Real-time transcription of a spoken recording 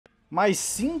Mais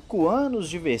 5 anos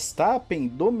de Verstappen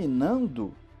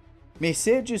dominando?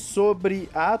 Mercedes sobre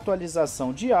a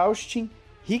atualização de Austin,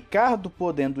 Ricciardo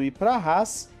podendo ir para a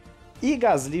Haas e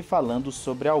Gasly falando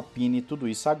sobre a Alpine e tudo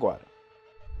isso agora.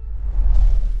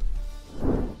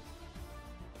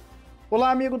 Olá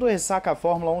amigo do Ressaca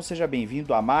Fórmula 1, seja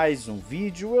bem-vindo a mais um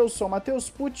vídeo. Eu sou o Matheus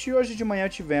Pucci e hoje de manhã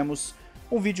tivemos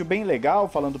um vídeo bem legal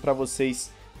falando para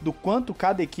vocês do quanto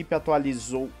cada equipe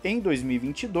atualizou em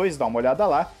 2022, dá uma olhada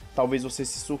lá, talvez você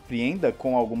se surpreenda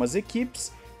com algumas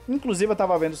equipes. Inclusive eu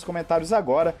estava vendo os comentários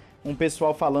agora, um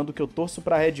pessoal falando que eu torço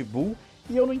para a Red Bull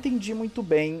e eu não entendi muito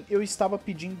bem, eu estava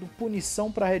pedindo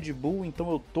punição para a Red Bull, então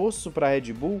eu torço para a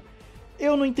Red Bull.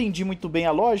 Eu não entendi muito bem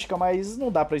a lógica, mas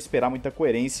não dá para esperar muita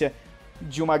coerência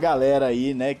de uma galera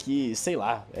aí, né, que, sei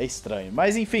lá, é estranho.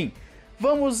 Mas enfim,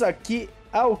 vamos aqui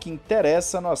ao que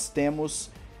interessa. Nós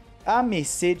temos a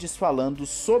Mercedes falando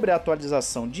sobre a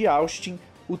atualização de Austin.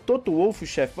 O Toto Wolff, o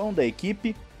chefão da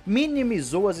equipe,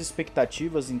 minimizou as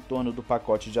expectativas em torno do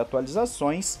pacote de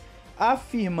atualizações,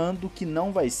 afirmando que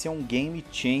não vai ser um game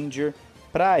changer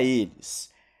para eles.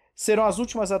 Serão as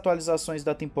últimas atualizações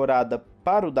da temporada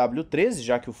para o W13,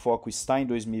 já que o foco está em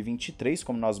 2023,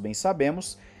 como nós bem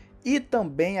sabemos. E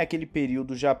também aquele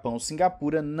período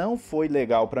Japão-Singapura não foi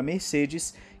legal para a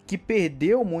Mercedes, que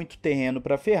perdeu muito terreno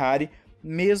para a Ferrari,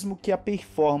 mesmo que a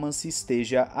performance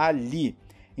esteja ali.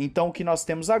 Então o que nós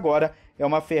temos agora é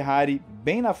uma Ferrari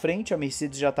bem na frente, a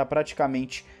Mercedes já está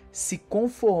praticamente se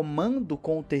conformando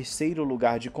com o terceiro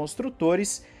lugar de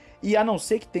construtores, e a não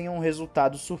ser que tenha um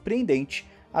resultado surpreendente,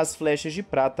 as flechas de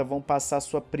prata vão passar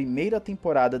sua primeira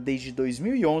temporada desde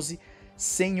 2011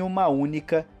 sem uma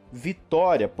única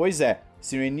vitória. Pois é,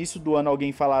 se no início do ano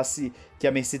alguém falasse que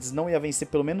a Mercedes não ia vencer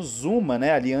pelo menos uma,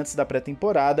 né, ali antes da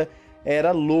pré-temporada,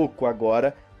 era louco.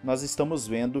 Agora nós estamos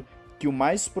vendo que o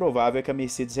mais provável é que a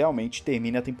Mercedes realmente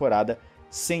termine a temporada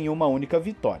sem uma única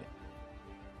vitória.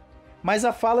 Mas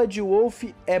a fala de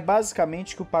Wolff é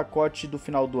basicamente que o pacote do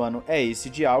final do ano é esse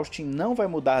de Austin, não vai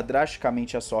mudar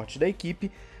drasticamente a sorte da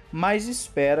equipe, mas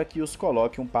espera que os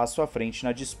coloque um passo à frente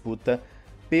na disputa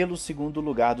pelo segundo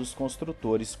lugar dos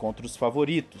construtores contra os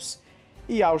favoritos.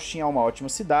 E Austin é uma ótima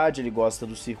cidade, ele gosta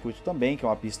do circuito também, que é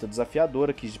uma pista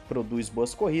desafiadora, que produz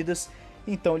boas corridas,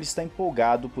 então ele está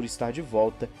empolgado por estar de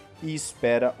volta e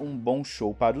espera um bom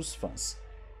show para os fãs.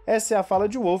 Essa é a fala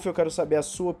de Wolff, eu quero saber a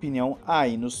sua opinião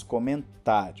aí nos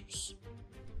comentários.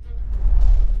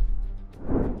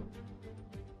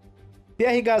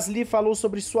 Pierre Gasly falou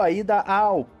sobre sua ida à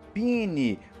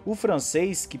Alpine. O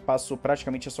francês, que passou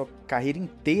praticamente a sua carreira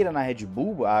inteira na Red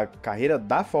Bull, a carreira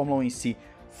da Fórmula 1 em si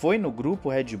foi no grupo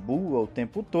Red Bull o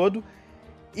tempo todo,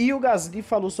 e o Gasly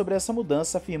falou sobre essa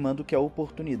mudança, afirmando que a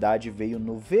oportunidade veio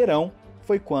no verão,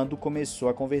 foi quando começou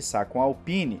a conversar com a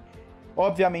Alpine.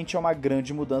 Obviamente é uma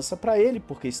grande mudança para ele,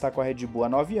 porque está com a Red Bull há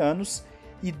 9 anos,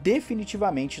 e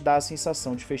definitivamente dá a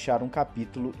sensação de fechar um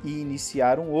capítulo e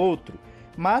iniciar um outro,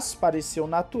 mas pareceu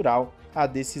natural a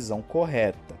decisão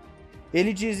correta.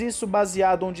 Ele diz isso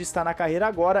baseado onde está na carreira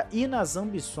agora e nas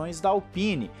ambições da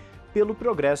Alpine, pelo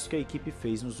progresso que a equipe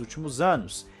fez nos últimos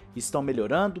anos. Estão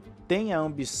melhorando, têm a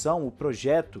ambição, o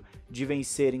projeto de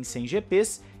vencer em 100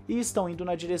 GPs e estão indo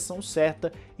na direção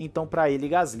certa, então para ele,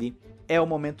 Gasly, é o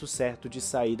momento certo de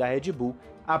sair da Red Bull,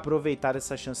 aproveitar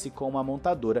essa chance com uma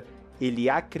montadora, ele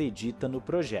acredita no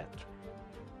projeto.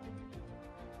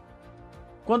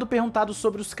 Quando perguntado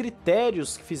sobre os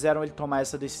critérios que fizeram ele tomar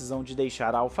essa decisão de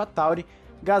deixar a AlphaTauri,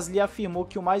 Gasly afirmou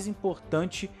que o mais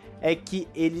importante é que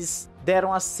eles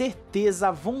deram a certeza,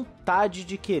 a vontade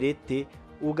de querer ter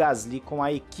o Gasly com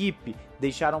a equipe.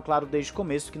 Deixaram claro desde o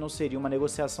começo que não seria uma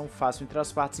negociação fácil entre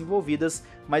as partes envolvidas,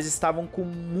 mas estavam com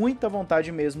muita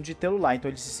vontade mesmo de tê-lo lá, então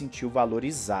ele se sentiu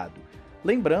valorizado.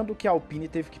 Lembrando que a Alpine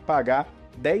teve que pagar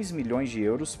 10 milhões de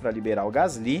euros para liberar o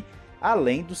Gasly,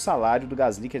 além do salário do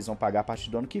Gasly, que eles vão pagar a partir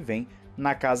do ano que vem,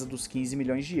 na casa dos 15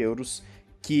 milhões de euros,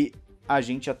 que a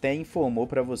gente até informou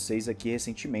para vocês aqui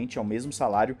recentemente, é o mesmo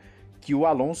salário que o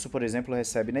Alonso, por exemplo,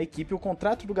 recebe na equipe. O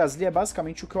contrato do Gasly é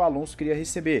basicamente o que o Alonso queria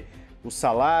receber. O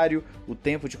salário, o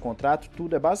tempo de contrato,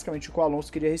 tudo é basicamente o que o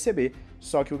Alonso queria receber,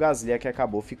 só que o Gasly é que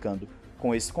acabou ficando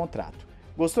com esse contrato.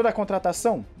 Gostou da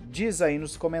contratação? Diz aí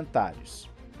nos comentários.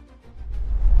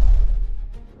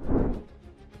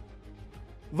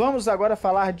 Vamos agora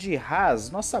falar de Haas.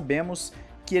 Nós sabemos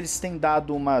que eles têm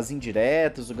dado umas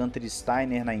indiretas, o Gunter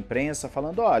Steiner na imprensa,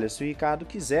 falando, olha, se o Ricciardo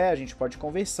quiser, a gente pode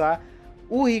conversar.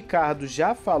 O Ricciardo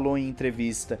já falou em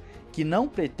entrevista que não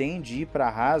pretende ir para a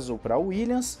Haas ou para a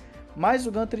Williams, mas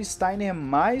o Gunter Steiner,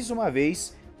 mais uma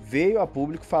vez, veio a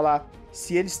público falar,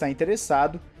 se ele está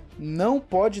interessado, não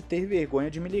pode ter vergonha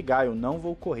de me ligar, eu não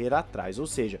vou correr atrás. Ou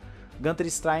seja, Gunter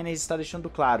Steiner está deixando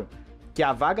claro que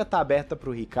a vaga está aberta para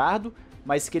o Ricciardo,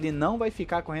 mas que ele não vai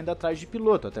ficar correndo atrás de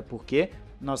piloto, até porque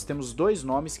nós temos dois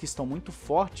nomes que estão muito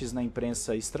fortes na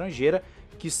imprensa estrangeira,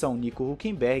 que são Nico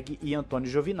Hülkenberg e Antonio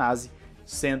Giovinazzi,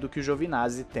 sendo que o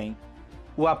Giovinazzi tem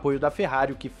o apoio da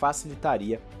Ferrari, o que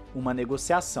facilitaria uma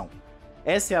negociação.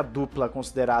 Essa é a dupla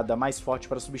considerada mais forte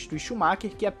para substituir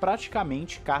Schumacher, que é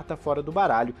praticamente carta fora do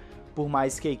baralho, por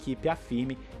mais que a equipe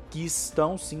afirme que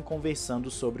estão sim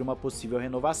conversando sobre uma possível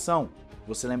renovação.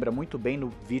 Você lembra muito bem no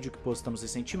vídeo que postamos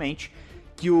recentemente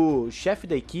que o chefe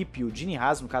da equipe, o Gene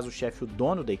Haas, no caso o chefe, o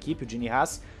dono da equipe, o Gene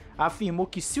Haas, afirmou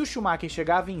que se o Schumacher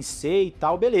chegar a vencer e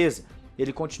tal, beleza,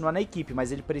 ele continua na equipe,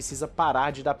 mas ele precisa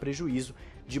parar de dar prejuízo,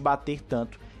 de bater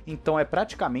tanto. Então é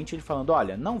praticamente ele falando,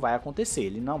 olha, não vai acontecer,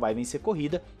 ele não vai vencer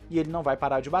corrida e ele não vai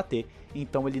parar de bater,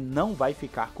 então ele não vai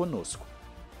ficar conosco.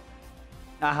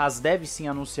 A Haas deve sim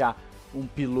anunciar um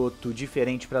piloto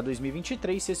diferente para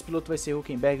 2023, se esse piloto vai ser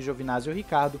Hülkenberg, Giovinazzi ou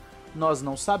Ricciardo, nós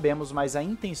não sabemos, mas a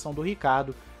intenção do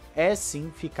Ricciardo é sim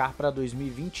ficar para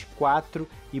 2024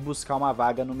 e buscar uma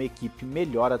vaga numa equipe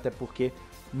melhor, até porque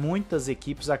muitas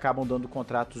equipes acabam dando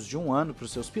contratos de 1 ano para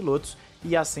os seus pilotos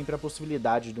e há sempre a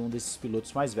possibilidade de um desses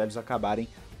pilotos mais velhos acabarem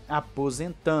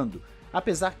aposentando.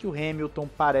 Apesar que o Hamilton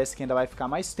parece que ainda vai ficar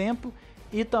mais tempo,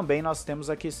 e também nós temos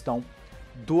a questão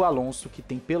do Alonso, que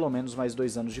tem pelo menos mais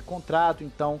 2 anos de contrato,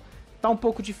 então tá um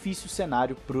pouco difícil o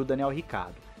cenário para o Daniel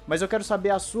Ricciardo. Mas eu quero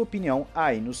saber a sua opinião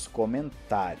aí nos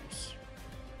comentários.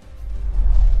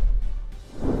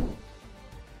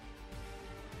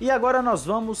 E agora nós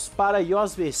vamos para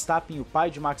Jos Verstappen, o pai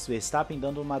de Max Verstappen,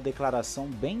 dando uma declaração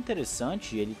bem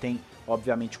interessante. Ele tem,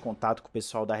 obviamente, contato com o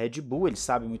pessoal da Red Bull, ele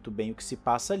sabe muito bem o que se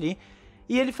passa ali.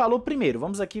 E ele falou primeiro,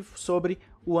 vamos aqui sobre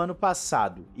o ano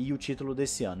passado e o título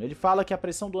desse ano. Ele fala que a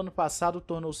pressão do ano passado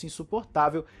tornou-se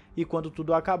insuportável e quando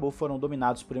tudo acabou foram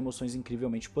dominados por emoções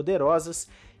incrivelmente poderosas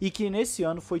e que nesse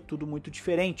ano foi tudo muito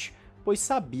diferente, pois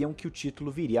sabiam que o título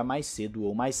viria mais cedo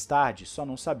ou mais tarde, só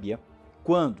não sabia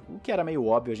quando, o que era meio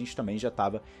óbvio, a gente também já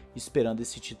estava esperando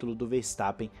esse título do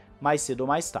Verstappen mais cedo ou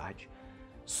mais tarde.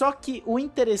 Só que o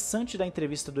interessante da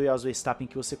entrevista do Jos Verstappen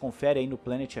que você confere aí no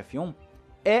Planet F1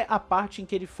 é a parte em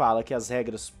que ele fala que as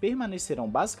regras permanecerão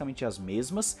basicamente as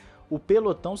mesmas, o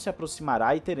pelotão se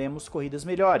aproximará e teremos corridas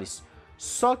melhores.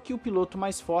 Só que o piloto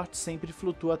mais forte sempre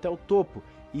flutua até o topo,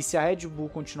 e se a Red Bull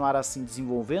continuar assim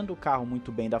desenvolvendo o carro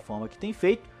muito bem da forma que tem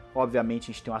feito, obviamente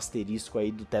a gente tem um asterisco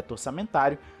aí do teto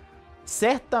orçamentário,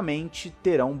 certamente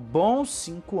terão bons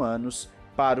 5 anos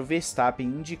para o Verstappen,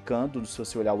 indicando, se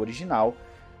você olhar o original,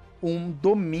 um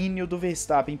domínio do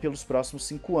Verstappen pelos próximos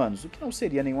 5 anos, o que não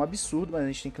seria nenhum absurdo, mas a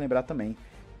gente tem que lembrar também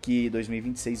que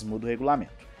 2026 muda o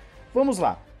regulamento. Vamos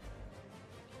lá.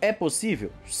 É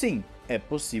possível? Sim, é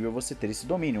possível você ter esse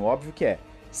domínio, óbvio que é.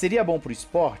 Seria bom para o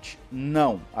esporte?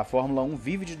 Não. A Fórmula 1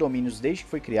 vive de domínios desde que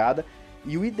foi criada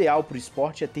e o ideal para o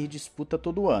esporte é ter disputa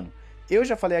todo ano. Eu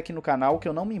já falei aqui no canal que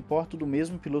eu não me importo do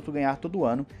mesmo piloto ganhar todo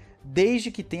ano,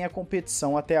 desde que tenha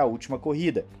competição até a última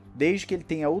corrida, desde que ele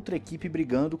tenha outra equipe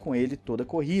brigando com ele toda a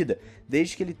corrida,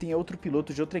 desde que ele tenha outro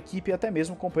piloto de outra equipe e até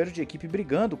mesmo um companheiro de equipe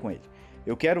brigando com ele.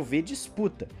 Eu quero ver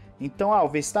disputa. Então, o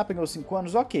Verstappen ganhou 5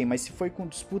 anos, ok, mas se foi com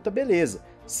disputa, beleza.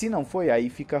 Se não foi, aí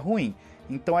fica ruim.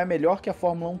 Então é melhor que a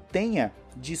Fórmula 1 tenha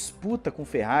disputa com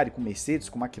Ferrari, com Mercedes,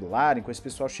 com McLaren, com esse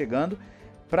pessoal chegando,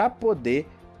 para poder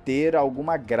ter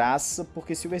alguma graça,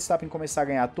 porque se o Verstappen começar a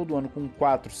ganhar todo ano com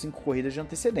 4, 5 corridas de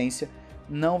antecedência,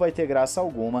 não vai ter graça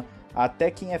alguma. Até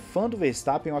quem é fã do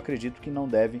Verstappen, eu acredito que não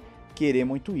deve querer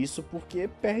muito isso, porque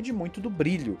perde muito do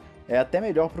brilho. É até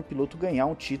melhor para o piloto ganhar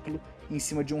um título em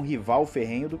cima de um rival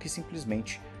ferrenho do que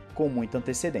simplesmente com muita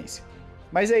antecedência.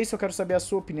 Mas é isso, eu quero saber a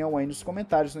sua opinião aí nos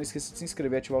comentários. Não esqueça de se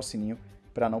inscrever e ativar o sininho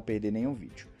para não perder nenhum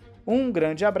vídeo. Um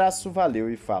grande abraço, valeu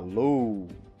e falou!